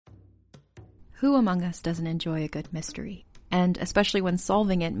Who among us doesn't enjoy a good mystery? And especially when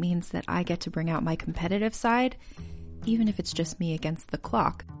solving it means that I get to bring out my competitive side, even if it's just me against the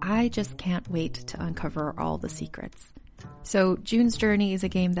clock. I just can't wait to uncover all the secrets. So June's Journey is a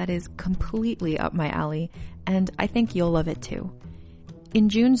game that is completely up my alley, and I think you'll love it too. In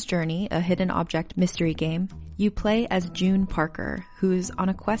June's Journey, a hidden object mystery game, you play as June Parker, who's on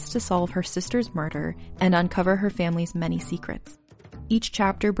a quest to solve her sister's murder and uncover her family's many secrets. Each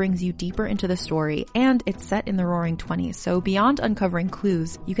chapter brings you deeper into the story, and it's set in the Roaring '20s, so beyond uncovering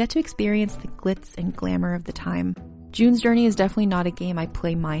clues, you get to experience the glitz and glamour of the time. June's Journey is definitely not a game I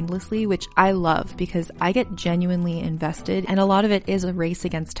play mindlessly, which I love because I get genuinely invested, and a lot of it is a race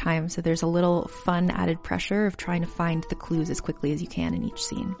against time, so there's a little fun added pressure of trying to find the clues as quickly as you can in each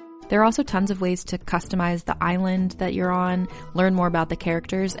scene. There are also tons of ways to customize the island that you're on, learn more about the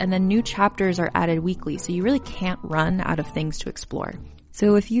characters, and then new chapters are added weekly, so you really can't run out of things to explore.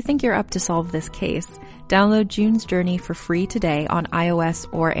 So if you think you're up to solve this case, download June's Journey for free today on iOS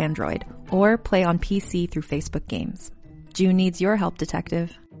or Android, or play on PC through Facebook Games. June needs your help,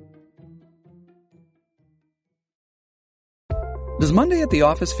 detective. Does Monday at the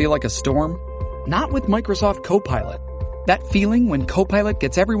office feel like a storm? Not with Microsoft Copilot. That feeling when Copilot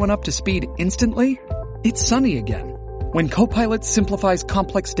gets everyone up to speed instantly? It's sunny again. When Copilot simplifies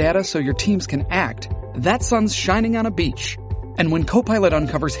complex data so your teams can act, that sun's shining on a beach. And when Copilot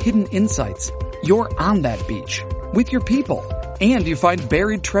uncovers hidden insights, you're on that beach with your people, and you find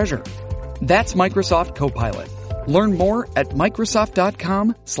buried treasure. That's Microsoft Copilot. Learn more at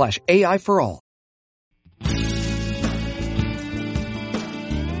Microsoft.com/AI for all.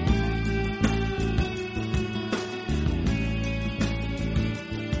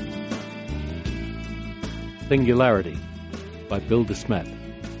 Singularity by Bill DeSmet.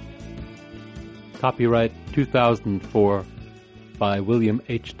 Copyright 2004 by William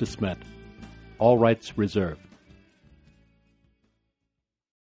H. DeSmet. All rights reserved.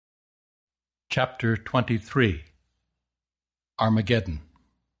 Chapter 23. Armageddon.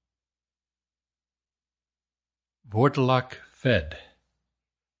 Vordelok fed.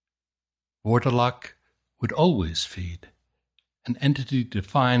 Vordelok would always feed. An entity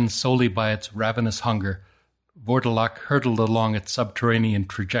defined solely by its ravenous hunger, Vordelok hurtled along its subterranean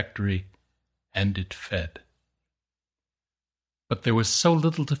trajectory, and it fed. But there was so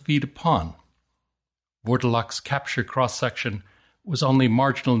little to feed upon. Vordelok's capture cross-section was only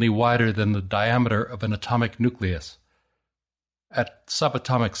marginally wider than the diameter of an atomic nucleus. At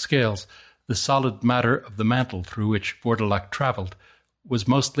subatomic scales, the solid matter of the mantle through which Vordelok traveled was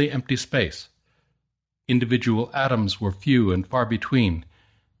mostly empty space. Individual atoms were few and far between,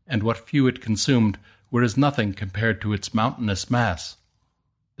 and what few it consumed were as nothing compared to its mountainous mass.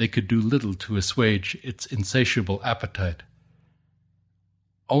 They could do little to assuage its insatiable appetite.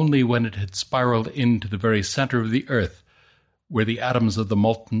 Only when it had spiraled into the very center of the earth, where the atoms of the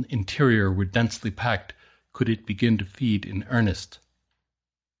molten interior were densely packed, could it begin to feed in earnest.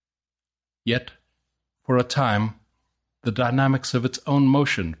 Yet, for a time, the dynamics of its own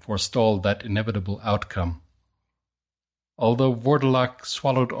motion forestalled that inevitable outcome. Although Vordelok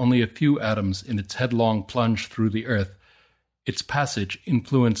swallowed only a few atoms in its headlong plunge through the earth, its passage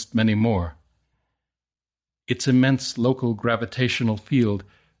influenced many more. Its immense local gravitational field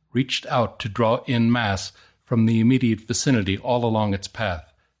reached out to draw in mass from the immediate vicinity all along its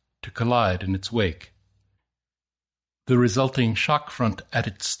path, to collide in its wake. The resulting shock front at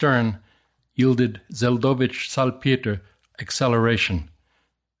its stern yielded Zeldovich-Salpeter acceleration,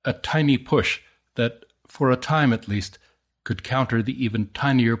 a tiny push that, for a time at least, could counter the even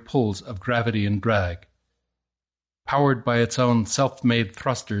tinier pulls of gravity and drag. Powered by its own self-made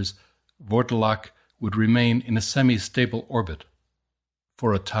thrusters, Vordelok would remain in a semi-stable orbit.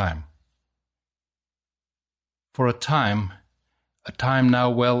 For a time. For a time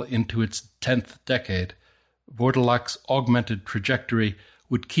now well into its 10th decade, Vordelok's augmented trajectory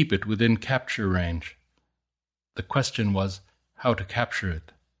would keep it within capture range. The question was how to capture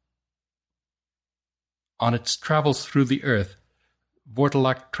it. On its travels through the earth,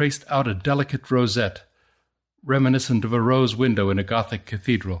 Vordelok traced out a delicate rosette, reminiscent of a rose window in a Gothic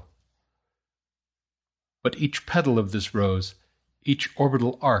cathedral. But each petal of this rose, each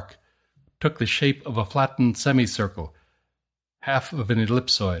orbital arc, took the shape of a flattened semicircle, half of an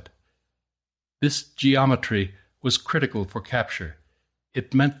ellipsoid. This geometry was critical for capture.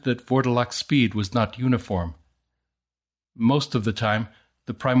 It meant that Vordelok's speed was not uniform. Most of the time,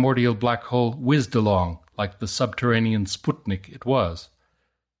 the primordial black hole whizzed along like the subterranean Sputnik it was.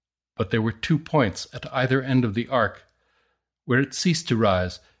 But there were 2 points at either end of the arc where it ceased to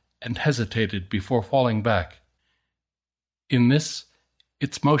rise and hesitated before falling back. In this,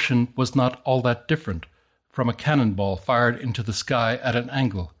 Its motion was not all that different from a cannonball fired into the sky at an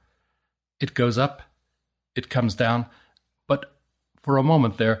angle. It goes up, it comes down, but for a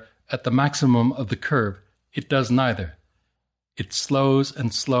moment there, at the maximum of the curve, it does neither. It slows,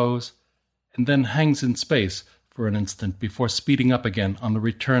 and then hangs in space for an instant before speeding up again on the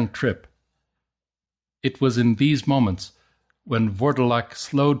return trip. It was in these moments, when Vordelak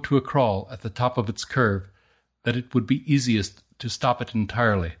slowed to a crawl at the top of its curve, that it would be easiest to stop it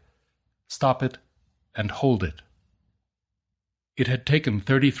entirely. Stop it and hold it. It had taken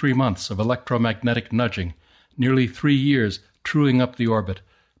 33 months of electromagnetic nudging, nearly 3 years truing up the orbit,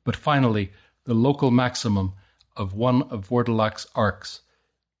 but finally the local maximum of one of Vordelak's arcs,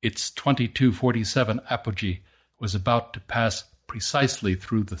 its 2247 apogee, was about to pass precisely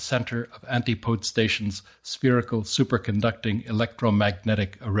through the center of Antipode Station's spherical superconducting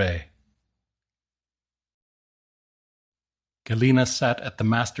electromagnetic array. Galina sat at the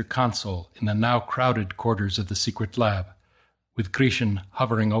master console in the now crowded quarters of the secret lab, with Grishin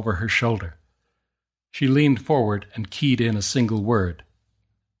hovering over her shoulder. She leaned forward and keyed in a single word: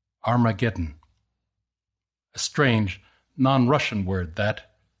 Armageddon. A strange, non-Russian word,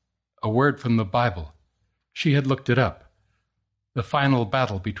 that. A word from the Bible. She had looked it up. The final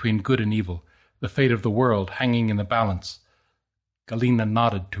battle between good and evil, the fate of the world hanging in the balance. Galina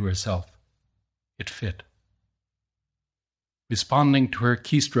nodded to herself. It fit. Responding to her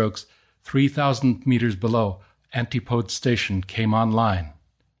keystrokes, 3,000 meters below, Antipode Station came online.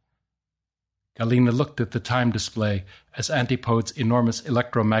 Galina looked at the time display as Antipode's enormous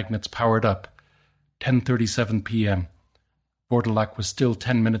electromagnets powered up. 10:37 p.m. Vordelak was still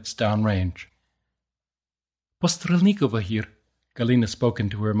 10 minutes downrange. Postrelnikova here, Galina spoke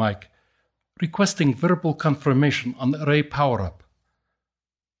into her mic, requesting verbal confirmation on the array power-up.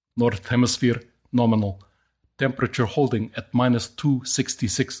 North Hemisphere, nominal. Temperature holding at minus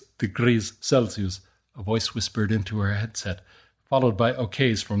 266 degrees Celsius, a voice whispered into her headset, followed by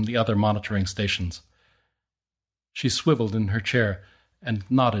okays from the other monitoring stations. She swiveled in her chair and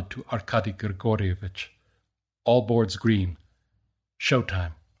nodded to Arkady Grigorievich. All boards green.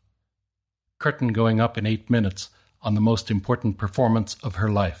 Showtime. Curtain going up in 8 minutes on the most important performance of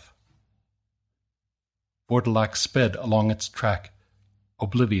her life. Vordelak sped along its track,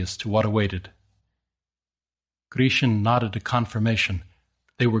 oblivious to what awaited. Grishin nodded a confirmation.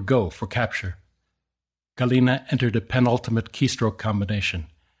 They were go for capture. Galina entered a penultimate keystroke combination.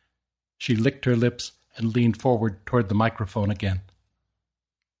 She licked her lips and leaned forward toward the microphone again.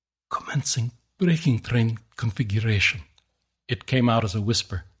 Commencing braking train configuration. It came out as a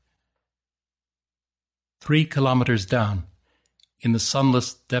whisper. 3 kilometers down, in the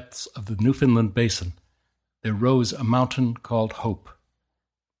sunless depths of the Newfoundland Basin, there rose a mountain called Hope.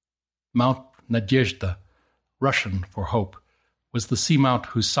 Mount Nadezhda, Russian for hope, was the seamount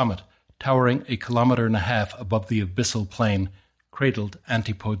whose summit, towering 1.5 kilometers above the abyssal plain, cradled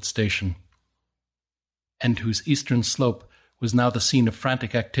Antipode Station, and whose eastern slope was now the scene of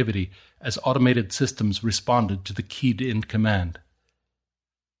frantic activity as automated systems responded to the keyed-in command.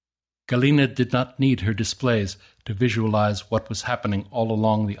 Galina did not need her displays to visualize what was happening all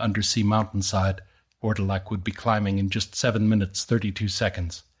along the undersea mountainside Vordelak would be climbing in just 7 minutes 32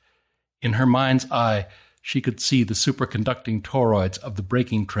 seconds. In her mind's eye, she could see the superconducting toroids of the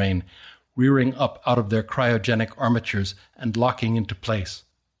braking train rearing up out of their cryogenic armatures and locking into place.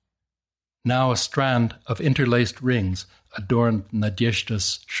 Now a strand of interlaced rings adorned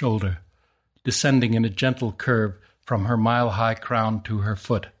Nadezhda's shoulder, descending in a gentle curve from her mile-high crown to her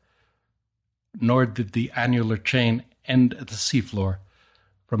foot. Nor did the annular chain end at the seafloor.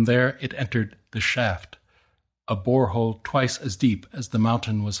 From there it entered the shaft, a borehole twice as deep as the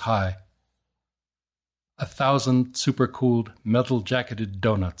mountain was high. 1,000 supercooled, metal-jacketed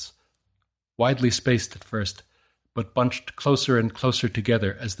donuts, widely spaced at first, but bunched closer and closer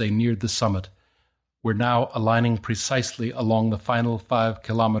together as they neared the summit, were now aligning precisely along the final 5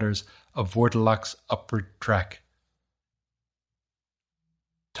 kilometers of Vordelak's upward track.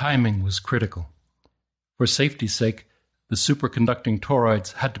 Timing was critical. For safety's sake, the superconducting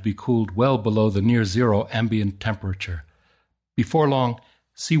toroids had to be cooled well below the near-zero ambient temperature. Before long,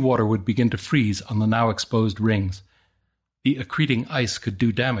 seawater would begin to freeze on the now exposed rings. The accreting ice could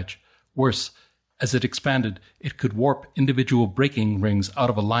do damage. Worse, as it expanded, it could warp individual braking rings out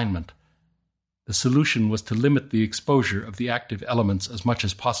of alignment. The solution was to limit the exposure of the active elements as much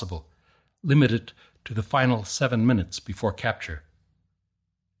as possible, limit it to the final 7 minutes before capture.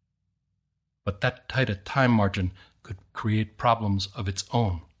 But that tight a time margin could create problems of its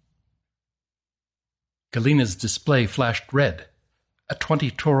own. Galina's display flashed red. A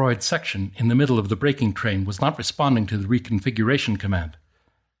 20 toroid section in the middle of the braking train was not responding to the reconfiguration command.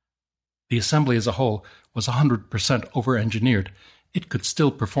 The assembly as a whole was 100% over-engineered. It could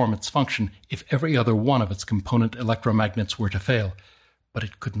still perform its function if every other one of its component electromagnets were to fail, but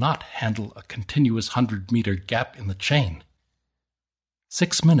it could not handle a continuous 100-meter gap in the chain.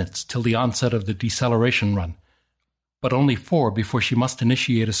 6 minutes till the onset of the deceleration run, but only 4 before she must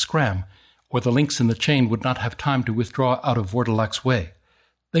initiate a scram, or the links in the chain would not have time to withdraw out of Vordelak's way.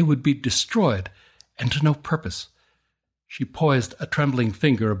 They would be destroyed, and to no purpose. She poised a trembling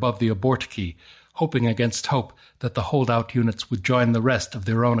finger above the abort key, hoping against hope that the holdout units would join the rest of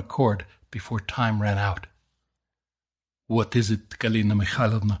their own accord before time ran out. "What is it, Galina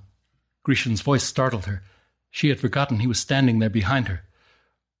Mikhailovna?" Grishin's voice startled her. She had forgotten he was standing there behind her.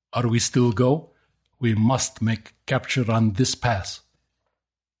 "Are we still go? We must make capture on this pass."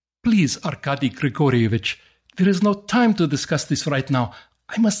 "Please, Arkady Grigorievich, there is no time to discuss this right now.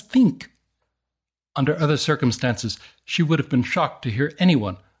 I must think." Under other circumstances, she would have been shocked to hear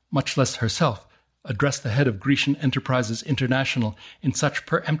anyone, much less herself, address the head of Grecian Enterprises International in such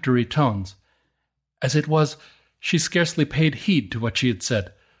peremptory tones. As it was, she scarcely paid heed to what she had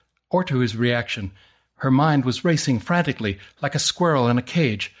said, or to his reaction. Her mind was racing frantically, like a squirrel in a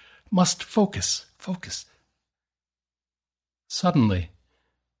cage. Must focus. Suddenly,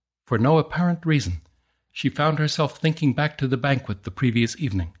 for no apparent reason, she found herself thinking back to the banquet the previous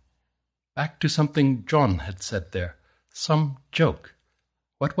evening. Back to something John had said there. Some joke.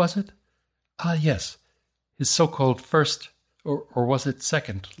 What was it? Ah, yes. His so-called first, or was it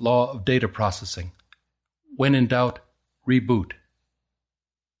second, law of data processing. When in doubt, reboot.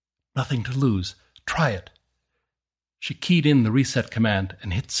 Nothing to lose. Try it. She keyed in the reset command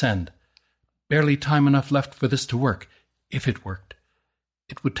and hit send. Barely time enough left for this to work, if it worked.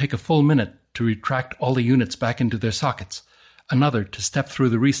 It would take a full minute to retract all the units back into their sockets, another to step through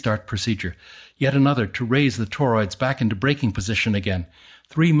the restart procedure, yet another to raise the toroids back into braking position again.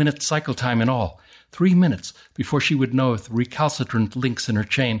 3 minutes cycle time in all. 3 minutes before she would know if the recalcitrant links in her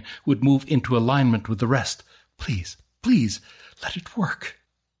chain would move into alignment with the rest. Please, let it work.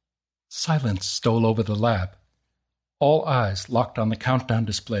 Silence stole over the lab. All eyes locked on the countdown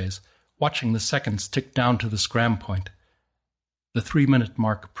displays, watching the seconds tick down to the scram point. The 3-minute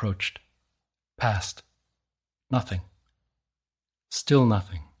mark approached. Passed. Nothing. Still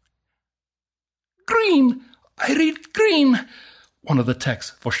nothing. "Green! I read green!" One of the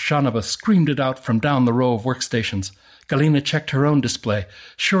techs, Voshanova, screamed it out from down the row of workstations. Galina checked her own display.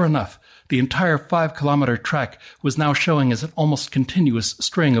 Sure enough, the entire 5-kilometer track was now showing as an almost continuous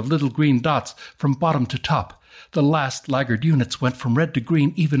string of little green dots from bottom to top. The last laggard units went from red to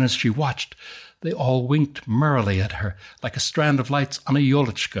green even as she watched. They all winked merrily at her, like a strand of lights on a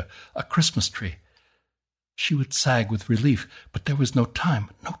yolotchka, a Christmas tree. She would sag with relief, but there was no time.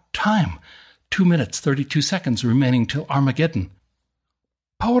 2 minutes, 32 seconds remaining till Armageddon.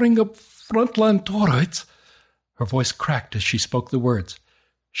 "Powering up frontline toroids." Her voice cracked as she spoke the words.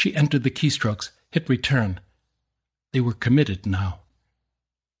 She entered the keystrokes, hit return. They were committed now.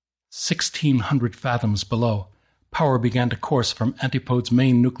 1,600 fathoms below, power began to course from Antipode's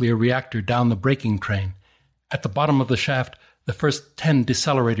main nuclear reactor down the braking train. At the bottom of the shaft, the first 10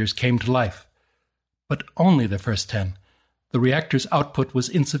 decelerators came to life. But only the first 10. The reactor's output was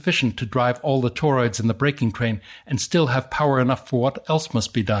insufficient to drive all the toroids in the braking train and still have power enough for what else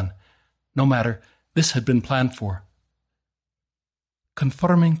must be done. No matter, this had been planned for.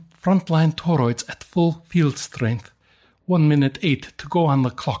 "Confirming frontline toroids at full field strength. 1 minute 8 to go on the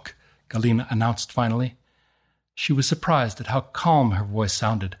clock," Galina announced finally. She was surprised at how calm her voice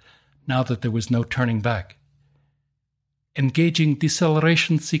sounded, now that there was no turning back. "Engaging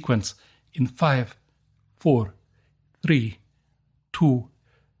deceleration sequence in 5, 4, 3, 2.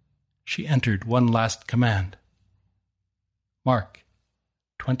 She entered one last command. Mark,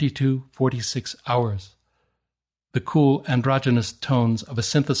 22:46 hours. The cool, androgynous tones of a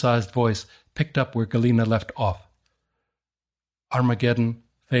synthesized voice picked up where Galina left off. Armageddon,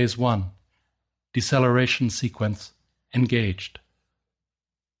 Phase 1. Deceleration sequence engaged.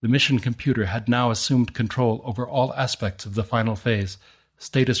 The mission computer had now assumed control over all aspects of the final phase,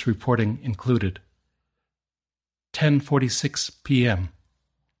 status reporting included. 10:46 p.m.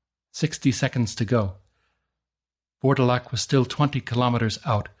 60 seconds to go. Vordelak was still 20 kilometers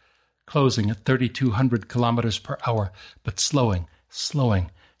out, closing at 3,200 kilometers per hour, but slowing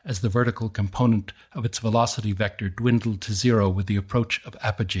as the vertical component of its velocity vector dwindled to zero with the approach of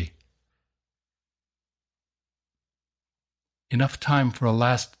apogee. Enough time for a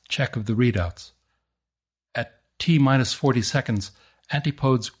last check of the readouts. At T-minus 40 seconds,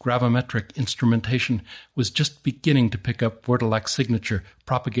 Antipode's gravimetric instrumentation was just beginning to pick up Vordelak's signature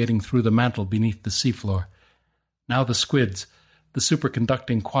propagating through the mantle beneath the seafloor. Now the squids, The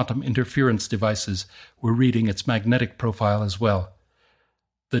superconducting quantum interference devices were reading its magnetic profile as well.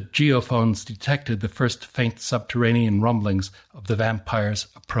 The geophones detected the first faint subterranean rumblings of the vampire's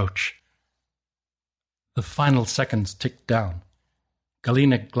approach. The final seconds ticked down.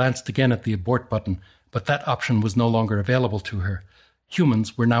 Galina glanced again at the abort button, but that option was no longer available to her.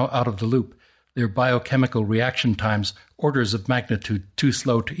 Humans were now out of the loop, their biochemical reaction times orders of magnitude too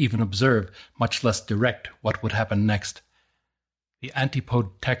slow to even observe, much less direct, what would happen next. The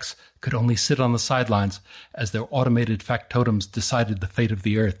antipode techs could only sit on the sidelines as their automated factotums decided the fate of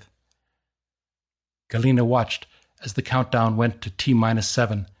the Earth. Galina watched as the countdown went to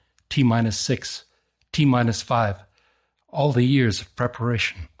T-7, T-6, T-5. All the years of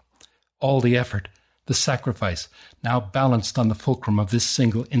preparation, all the effort, the sacrifice, now balanced on the fulcrum of this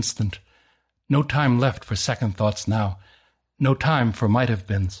single instant. No time left for second thoughts now. No time for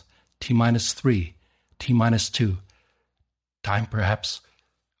might-have-beens. T-3, T-2. Time, perhaps,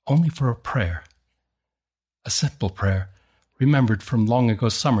 only for a prayer. A simple prayer, remembered from long ago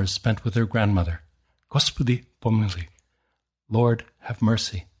summers spent with her grandmother. Господи, помилуй. Lord, have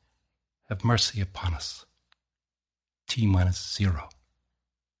mercy. Have mercy upon us. T-0.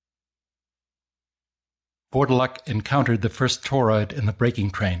 Vordelak encountered the first toroid in the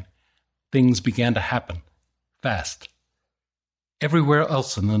braking train. Things began to happen. Fast. Everywhere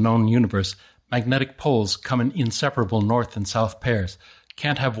else in the known universe, magnetic poles come in inseparable north and south pairs,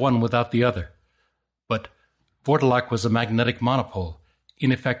 can't have one without the other. But Vordelak was a magnetic monopole,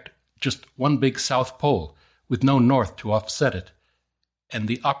 in effect just one big south pole, with no north to offset it. And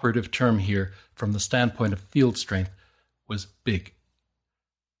the operative term here, from the standpoint of field strength, was big.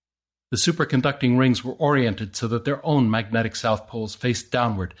 The superconducting rings were oriented so that their own magnetic south poles faced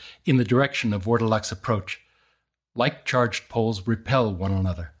downward, in the direction of Vordelak's approach. Like-charged poles repel one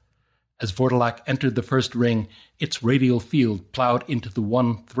another. As Vordelak entered the first ring, its radial field plowed into the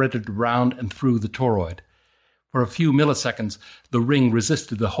one threaded around and through the toroid. For a few milliseconds, the ring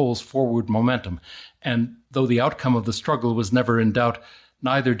resisted the hole's forward momentum, and though the outcome of the struggle was never in doubt,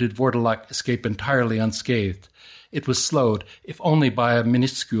 neither did Vordelak escape entirely unscathed. It was slowed, if only by a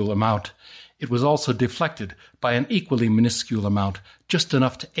minuscule amount. It was also deflected by an equally minuscule amount, just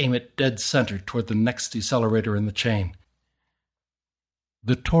enough to aim it dead center toward the next decelerator in the chain.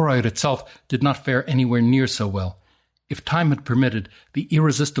 The toroid itself did not fare anywhere near so well. If time had permitted, the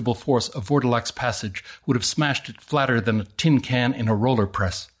irresistible force of Vordelak's passage would have smashed it flatter than a tin can in a roller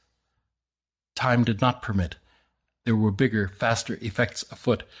press. Time did not permit. There were bigger, faster effects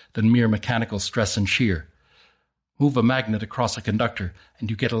afoot than mere mechanical stress and shear. Move a magnet across a conductor, and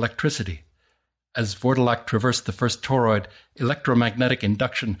you get electricity. As Vordelak traversed the first toroid, electromagnetic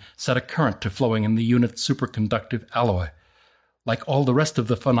induction set a current to flowing in the unit's superconductive alloy. Like all the rest of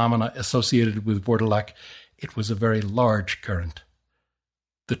the phenomena associated with Vordelak, it was a very large current.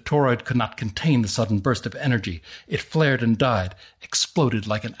 The toroid could not contain the sudden burst of energy. It flared and died, exploded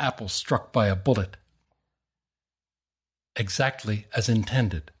like an apple struck by a bullet. Exactly as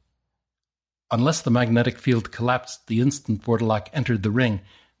intended. Unless the magnetic field collapsed the instant Vordelak entered the ring,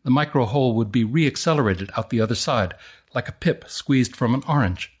 the micro-hole would be re-accelerated out the other side, like a pip squeezed from an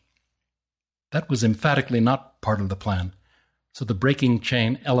orange. That was emphatically not part of the plan. So the braking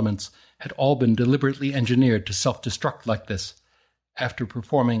chain elements had all been deliberately engineered to self-destruct like this, after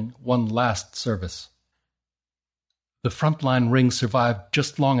performing one last service. The frontline ring survived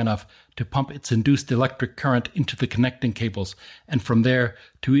just long enough to pump its induced electric current into the connecting cables, and from there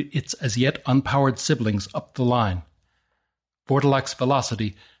to its as yet unpowered siblings up the line. Vordelak's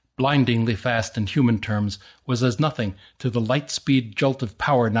velocity, blindingly fast in human terms, was as nothing to the light-speed jolt of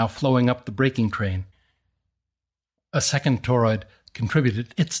power now flowing up the braking train. A second toroid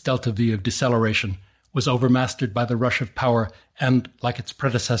contributed its delta V of deceleration, was overmastered by the rush of power, and, like its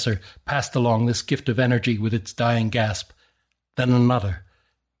predecessor, passed along this gift of energy with its dying gasp. Then another,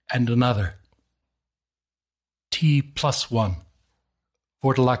 and another. T+1.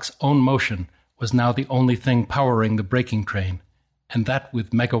 Vordelak's own motion was now the only thing powering the braking train, and that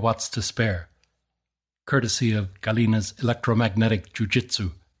with megawatts to spare, courtesy of Galina's electromagnetic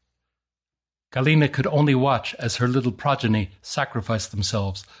jujitsu. Galina could only watch as her little progeny sacrificed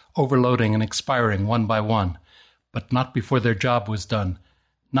themselves, overloading and expiring one by one, but not before their job was done,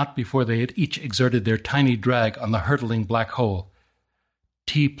 not before they had each exerted their tiny drag on the hurtling black hole.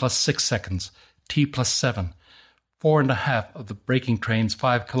 T+6 seconds, T+7. 4.5 of the braking train's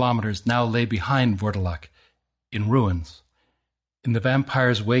 5 kilometers now lay behind Vordelak, in ruins. In the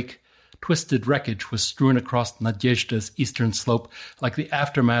vampire's wake, twisted wreckage was strewn across Nadezhda's eastern slope like the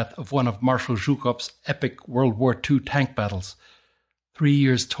aftermath of one of Marshal Zhukov's epic World War II tank battles. 3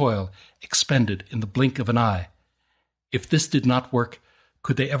 years' toil expended in the blink of an eye. If this did not work,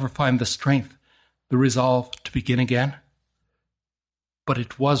 could they ever find the strength, the resolve to begin again? But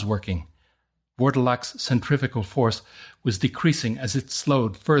it was working. Vordelak's centrifugal force was decreasing as it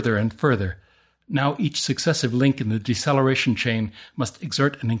slowed further and further. Now each successive link in the deceleration chain must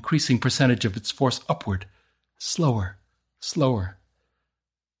exert an increasing percentage of its force upward. Slower, slower.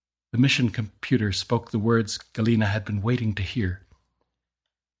 The mission computer spoke the words Galina had been waiting to hear.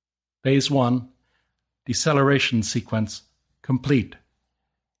 Phase 1, deceleration sequence, complete.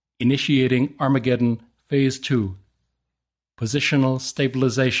 Initiating Armageddon Phase 2, positional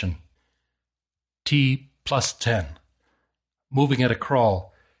stabilization. T+10. Moving at a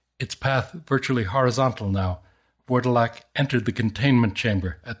crawl, its path virtually horizontal now, Vordelak entered the containment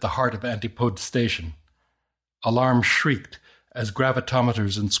chamber at the heart of Antipode Station. Alarm shrieked as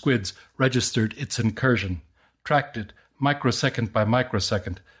gravitometers and squids registered its incursion, tracked it microsecond by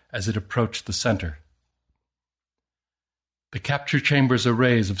microsecond as it approached the center. The capture chamber's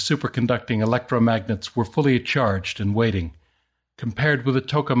arrays of superconducting electromagnets were fully charged and waiting. Compared with the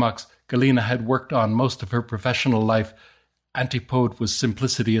tokamaks Galina had worked on most of her professional life, Antipode was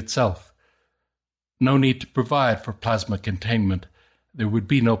simplicity itself. No need to provide for plasma containment. There would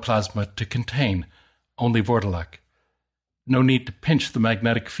be no plasma to contain, only Vordelak. No need to pinch the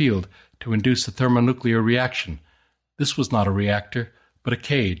magnetic field to induce a thermonuclear reaction. This was not a reactor, but a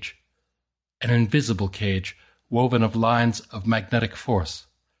cage. An invisible cage woven of lines of magnetic force.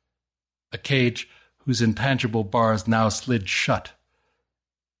 A cage whose intangible bars now slid shut.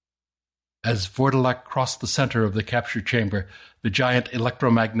 As Vordelak crossed the center of the capture chamber, the giant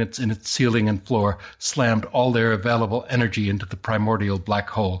electromagnets in its ceiling and floor slammed all their available energy into the primordial black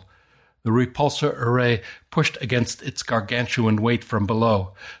hole. The repulsor array pushed against its gargantuan weight from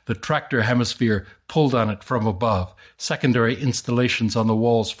below. The tractor hemisphere pulled on it from above. Secondary installations on the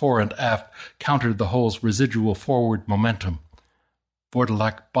walls fore and aft countered the hole's residual forward momentum.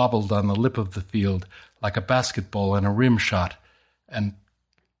 Vordelak bobbled on the lip of the field like a basketball in a rim shot and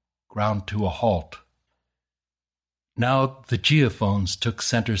ground to a halt. Now the geophones took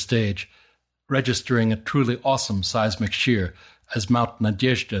center stage, registering a truly awesome seismic shear as Mount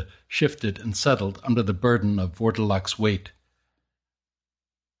Nadezhda shifted and settled under the burden of Vordelak's weight.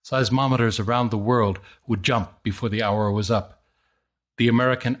 Seismometers around the world would jump before the hour was up. The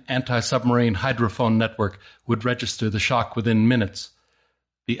American anti-submarine hydrophone network would register the shock within minutes.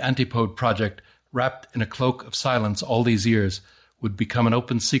 The Antipode project, wrapped in a cloak of silence all these years, would become an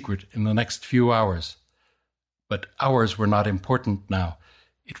open secret in the next few hours. But hours were not important now.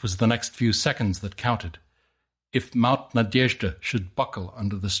 It was the next few seconds that counted. If Mount Nadezhda should buckle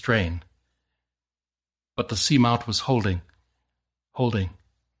under the strain. But the seamount was holding,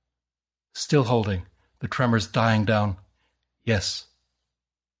 still holding, the tremors dying down. Yes.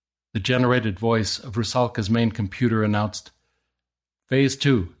 The generated voice of Rusalka's main computer announced, Phase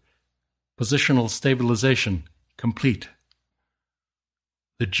 2, positional stabilization, complete.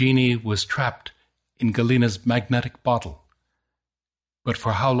 The genie was trapped in Galina's magnetic bottle. But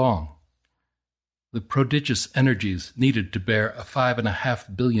for how long? The prodigious energies needed to bear a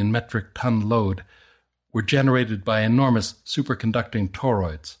 5.5 billion metric ton load were generated by enormous superconducting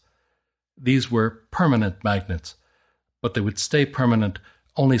toroids. These were permanent magnets, but they would stay permanent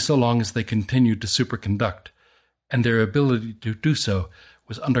only so long as they continued to superconduct, and their ability to do so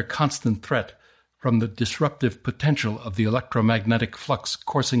was under constant threat from the disruptive potential of the electromagnetic flux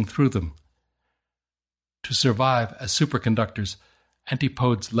coursing through them. To survive as superconductors,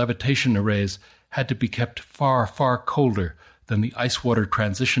 Antipode's levitation arrays had to be kept far, far colder than the ice-water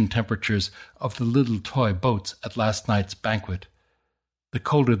transition temperatures of the little toy boats at last night's banquet. The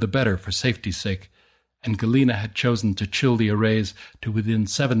colder the better for safety's sake, and Galina had chosen to chill the arrays to within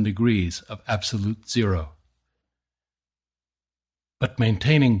 7 degrees of absolute zero. But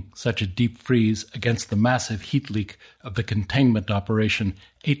maintaining such a deep freeze against the massive heat leak of the containment operation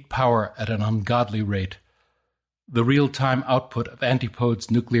ate power at an ungodly rate. The real-time output of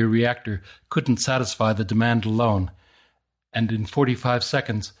Antipode's nuclear reactor couldn't satisfy the demand alone, and in 45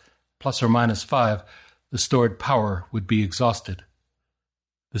 seconds, plus or minus 5, the stored power would be exhausted.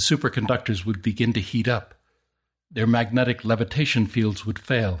 The superconductors would begin to heat up. Their magnetic levitation fields would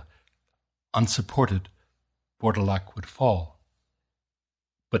fail. Unsupported, Vordelak would fall.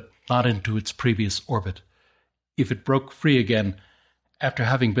 But not into its previous orbit. If it broke free again, after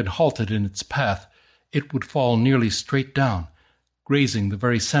having been halted in its path, it would fall nearly straight down, grazing the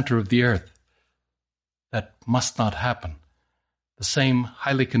very center of the Earth. That must not happen. The same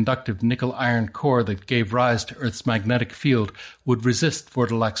highly conductive nickel-iron core that gave rise to Earth's magnetic field would resist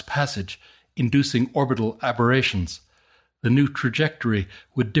Vordelak's passage, inducing orbital aberrations. The new trajectory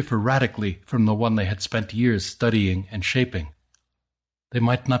would differ radically from the one they had spent years studying and shaping. They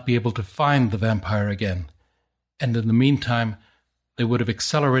might not be able to find the vampire again, and in the meantime they would have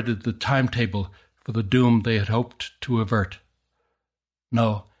accelerated the timetable for the doom they had hoped to avert.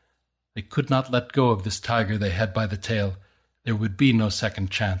 No, they could not let go of this tiger they had by the tail. There would be no second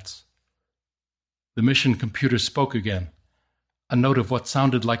chance. The mission computer spoke again, a note of what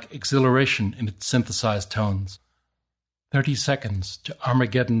sounded like exhilaration in its synthesized tones. 30 seconds to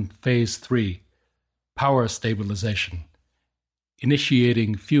Armageddon Phase 3. Power stabilization.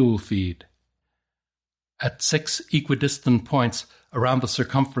 Initiating fuel feed. At 6 equidistant points around the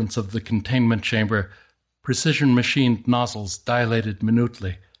circumference of the containment chamber, precision-machined nozzles dilated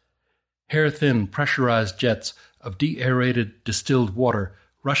minutely. Hair-thin pressurized jets of de-aerated distilled water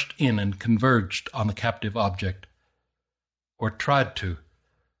rushed in and converged on the captive object. Or tried to.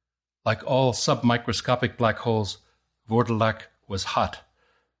 Like all submicroscopic black holes, Vordelak was hot.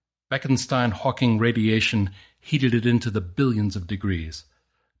 Bekenstein-Hawking radiation heated it into the billions of degrees.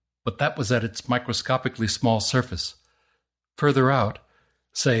 But that was at its microscopically small surface. Further out,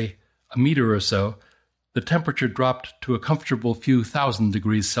 say, a meter or so, the temperature dropped to a comfortable few thousand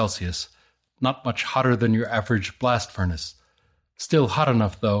degrees Celsius, not much hotter than your average blast furnace. Still hot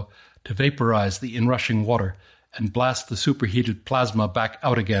enough, though, to vaporize the inrushing water and blast the superheated plasma back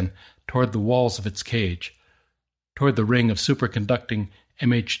out again toward the walls of its cage, toward the ring of superconducting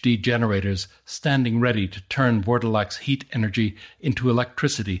MHD generators standing ready to turn Vordelak's heat energy into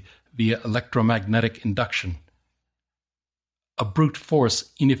electricity via electromagnetic induction. A brute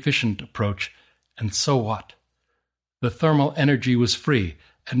force, inefficient approach, and so what? The thermal energy was free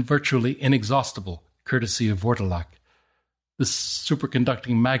and virtually inexhaustible, courtesy of Vordelak. The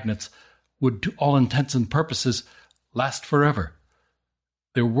superconducting magnets would, to all intents and purposes, last forever.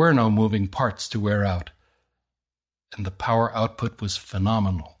 There were no moving parts to wear out, and the power output was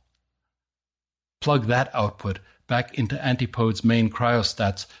phenomenal. Plug that output back into Antipode's main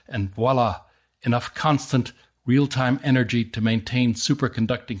cryostats, and voila, enough constant, real-time energy to maintain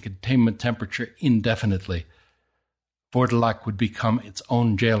superconducting containment temperature indefinitely. Vordelak would become its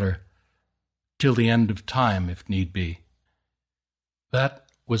own jailer, till the end of time, if need be. That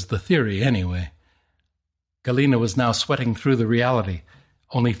was the theory, anyway. Galina was now sweating through the reality.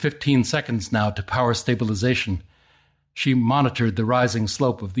 Only 15 seconds now to power stabilization. She monitored the rising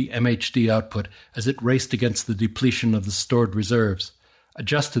slope of the MHD output as it raced against the depletion of the stored reserves,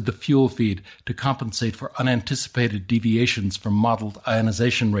 adjusted the fuel feed to compensate for unanticipated deviations from modeled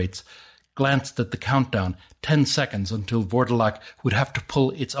ionization rates, glanced at the countdown, 10 seconds until Vordelak would have to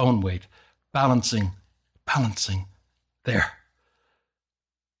pull its own weight, balancing. There.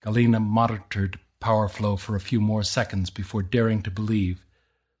 Galina monitored power flow for a few more seconds before daring to believe.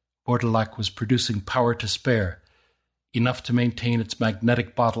 Vordelak was producing power to spare, enough to maintain its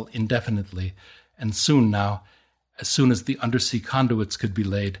magnetic bottle indefinitely, and soon now, as soon as the undersea conduits could be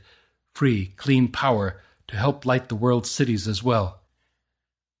laid, free, clean power to help light the world's cities as well.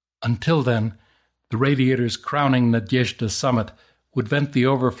 Until then, the radiators crowning Nadezhda summit would vent the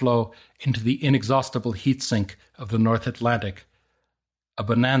overflow into the inexhaustible heat sink of the North Atlantic, a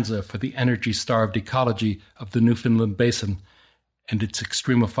bonanza for the energy-starved ecology of the Newfoundland Basin and its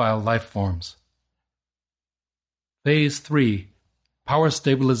extremophile life forms. Phase 3, power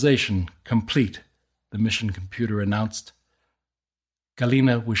stabilization complete, the mission computer announced.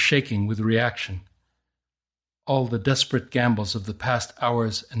 Galina was shaking with reaction. All the desperate gambles of the past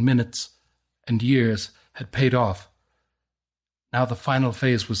hours and minutes and years had paid off. Now the final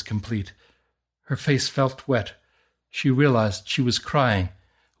phase was complete. Her face felt wet. She realized she was crying,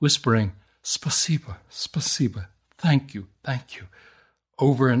 whispering, "Spasiba, spasiba, thank you,"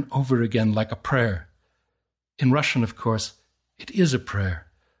 over and over again like a prayer. In Russian, of course, it is a prayer,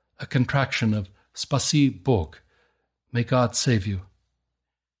 a contraction of "Spasi Bog," may God save you.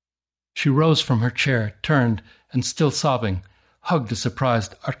 She rose from her chair, turned, and still sobbing, hugged a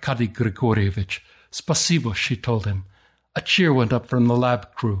surprised Arkady Grigorievich. "Spasibo," she told him. A cheer went up from the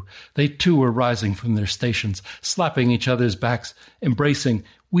lab crew. They too were rising from their stations, slapping each other's backs, embracing,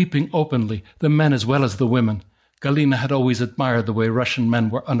 weeping openly, the men as well as the women. Galina had always admired the way Russian men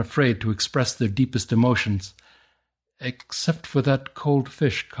were unafraid to express their deepest emotions. Except for that cold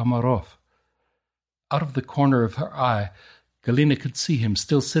fish, Komarov. Out of the corner of her eye, Galina could see him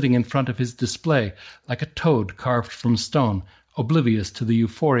still sitting in front of his display, like a toad carved from stone, oblivious to the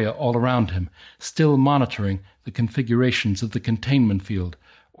euphoria all around him, still monitoring the configurations of the containment field,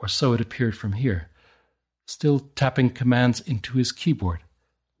 or so it appeared from here, still tapping commands into his keyboard.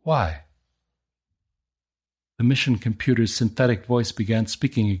 Why? The mission computer's synthetic voice began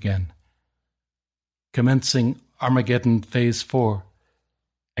speaking again. Commencing Armageddon Phase 4.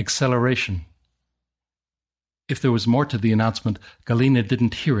 Acceleration. If there was more to the announcement, Galina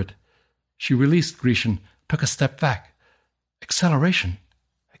didn't hear it. She released Grecian, took a step back. Acceleration?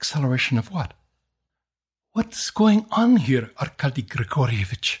 Acceleration of what? What's going on here, Arkady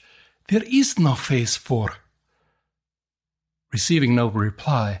Grigorievich? There is no Phase 4. Receiving no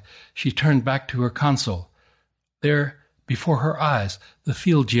reply, she turned back to her console. There, before her eyes, the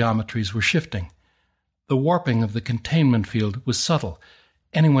field geometries were shifting. The warping of the containment field was subtle.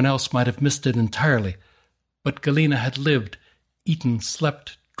 Anyone else might have missed it entirely. But Galina had lived, eaten,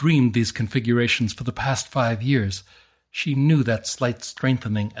 slept, dreamed these configurations for the past 5 years. She knew that slight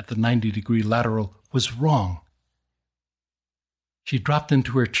strengthening at the 90-degree lateral was wrong. She dropped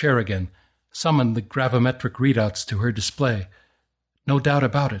into her chair again, summoned the gravimetric readouts to her display. No doubt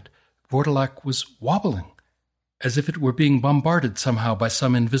about it, Vordelak was wobbling, as if it were being bombarded somehow by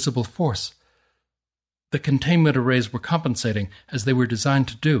some invisible force. The containment arrays were compensating, as they were designed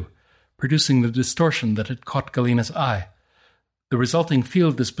to do, producing the distortion that had caught Galina's eye. The resulting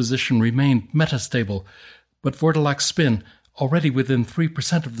field disposition remained metastable, but Vordelak's spin, already within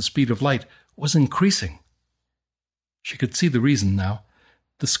 3% of the speed of light, was increasing. She could see the reason now.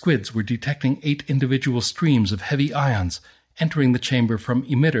 The squids were detecting 8 individual streams of heavy ions, entering the chamber from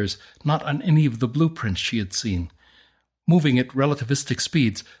emitters not on any of the blueprints she had seen. Moving at relativistic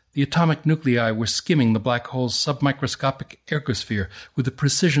speeds, the atomic nuclei were skimming the black hole's submicroscopic ergosphere with the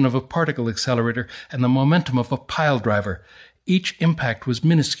precision of a particle accelerator and the momentum of a pile driver. Each impact was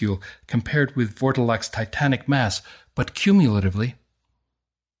minuscule compared with Vordelak's titanic mass, but cumulatively.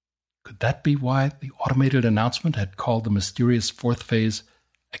 Could that be why the automated announcement had called the mysterious fourth phase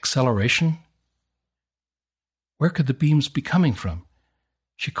acceleration? Where could the beams be coming from?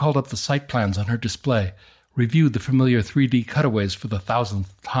 She called up the site plans on her display, reviewed the familiar 3D cutaways for the 1000th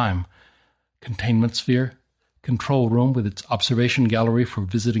time. Containment sphere, control room with its observation gallery for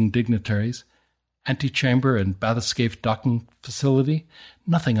visiting dignitaries, antechamber and bathyscaphe docking facility,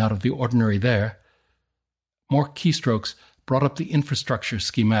 nothing out of the ordinary there. More keystrokes brought up the infrastructure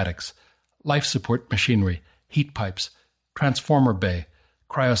schematics, life support machinery, heat pipes, transformer bay,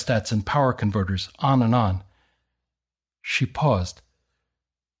 cryostats and power converters, on and on. She paused,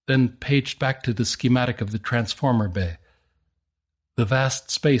 then paged back to the schematic of the transformer bay. The vast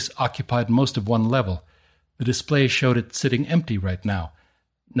space occupied most of one level. The display showed it sitting empty right now.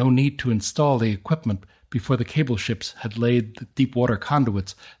 No need to install the equipment before the cable ships had laid the deep-water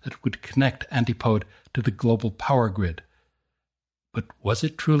conduits that would connect Antipode to the global power grid. But was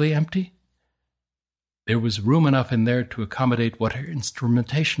it truly empty? There was room enough in there to accommodate what her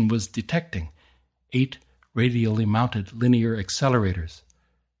instrumentation was detecting, 8 radially mounted linear accelerators.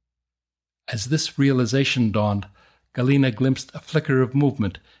 As this realization dawned, Galina glimpsed a flicker of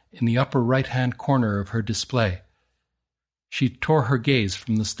movement in the upper right-hand corner of her display. She tore her gaze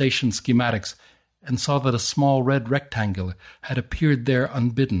from the station schematics and saw that a small red rectangle had appeared there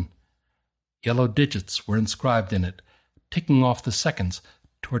unbidden. Yellow digits were inscribed in it, ticking off the seconds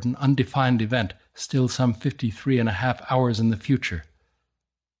toward an undefined event still some 53.5 hours in the future.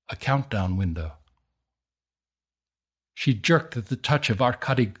 A countdown window. She jerked at the touch of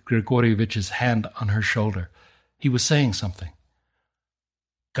Arkady Grigorievich's hand on her shoulder. He was saying something.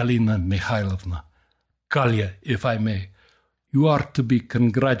 Galina Mikhailovna, Galya, if I may, you are to be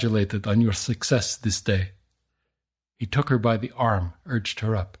congratulated on your success this day. He took her by the arm, urged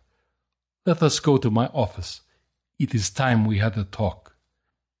her up. Let us go to my office. It is time we had a talk.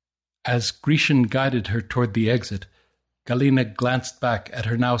 As Grecian guided her toward the exit, Galina glanced back at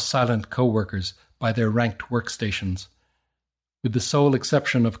her now silent co-workers by their ranked workstations. With the sole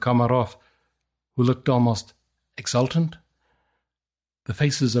exception of Komarov, who looked almost exultant, the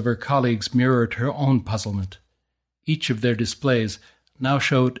faces of her colleagues mirrored her own puzzlement. Each of their displays now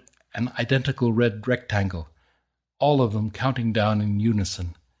showed an identical red rectangle, all of them counting down in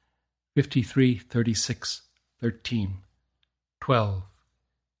unison. 53, 36, 13, 12,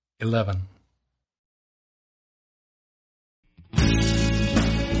 11.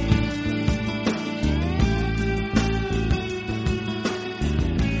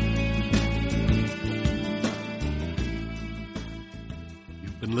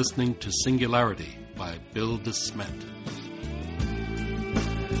 You've been listening to Singularity by Bill DeSmet.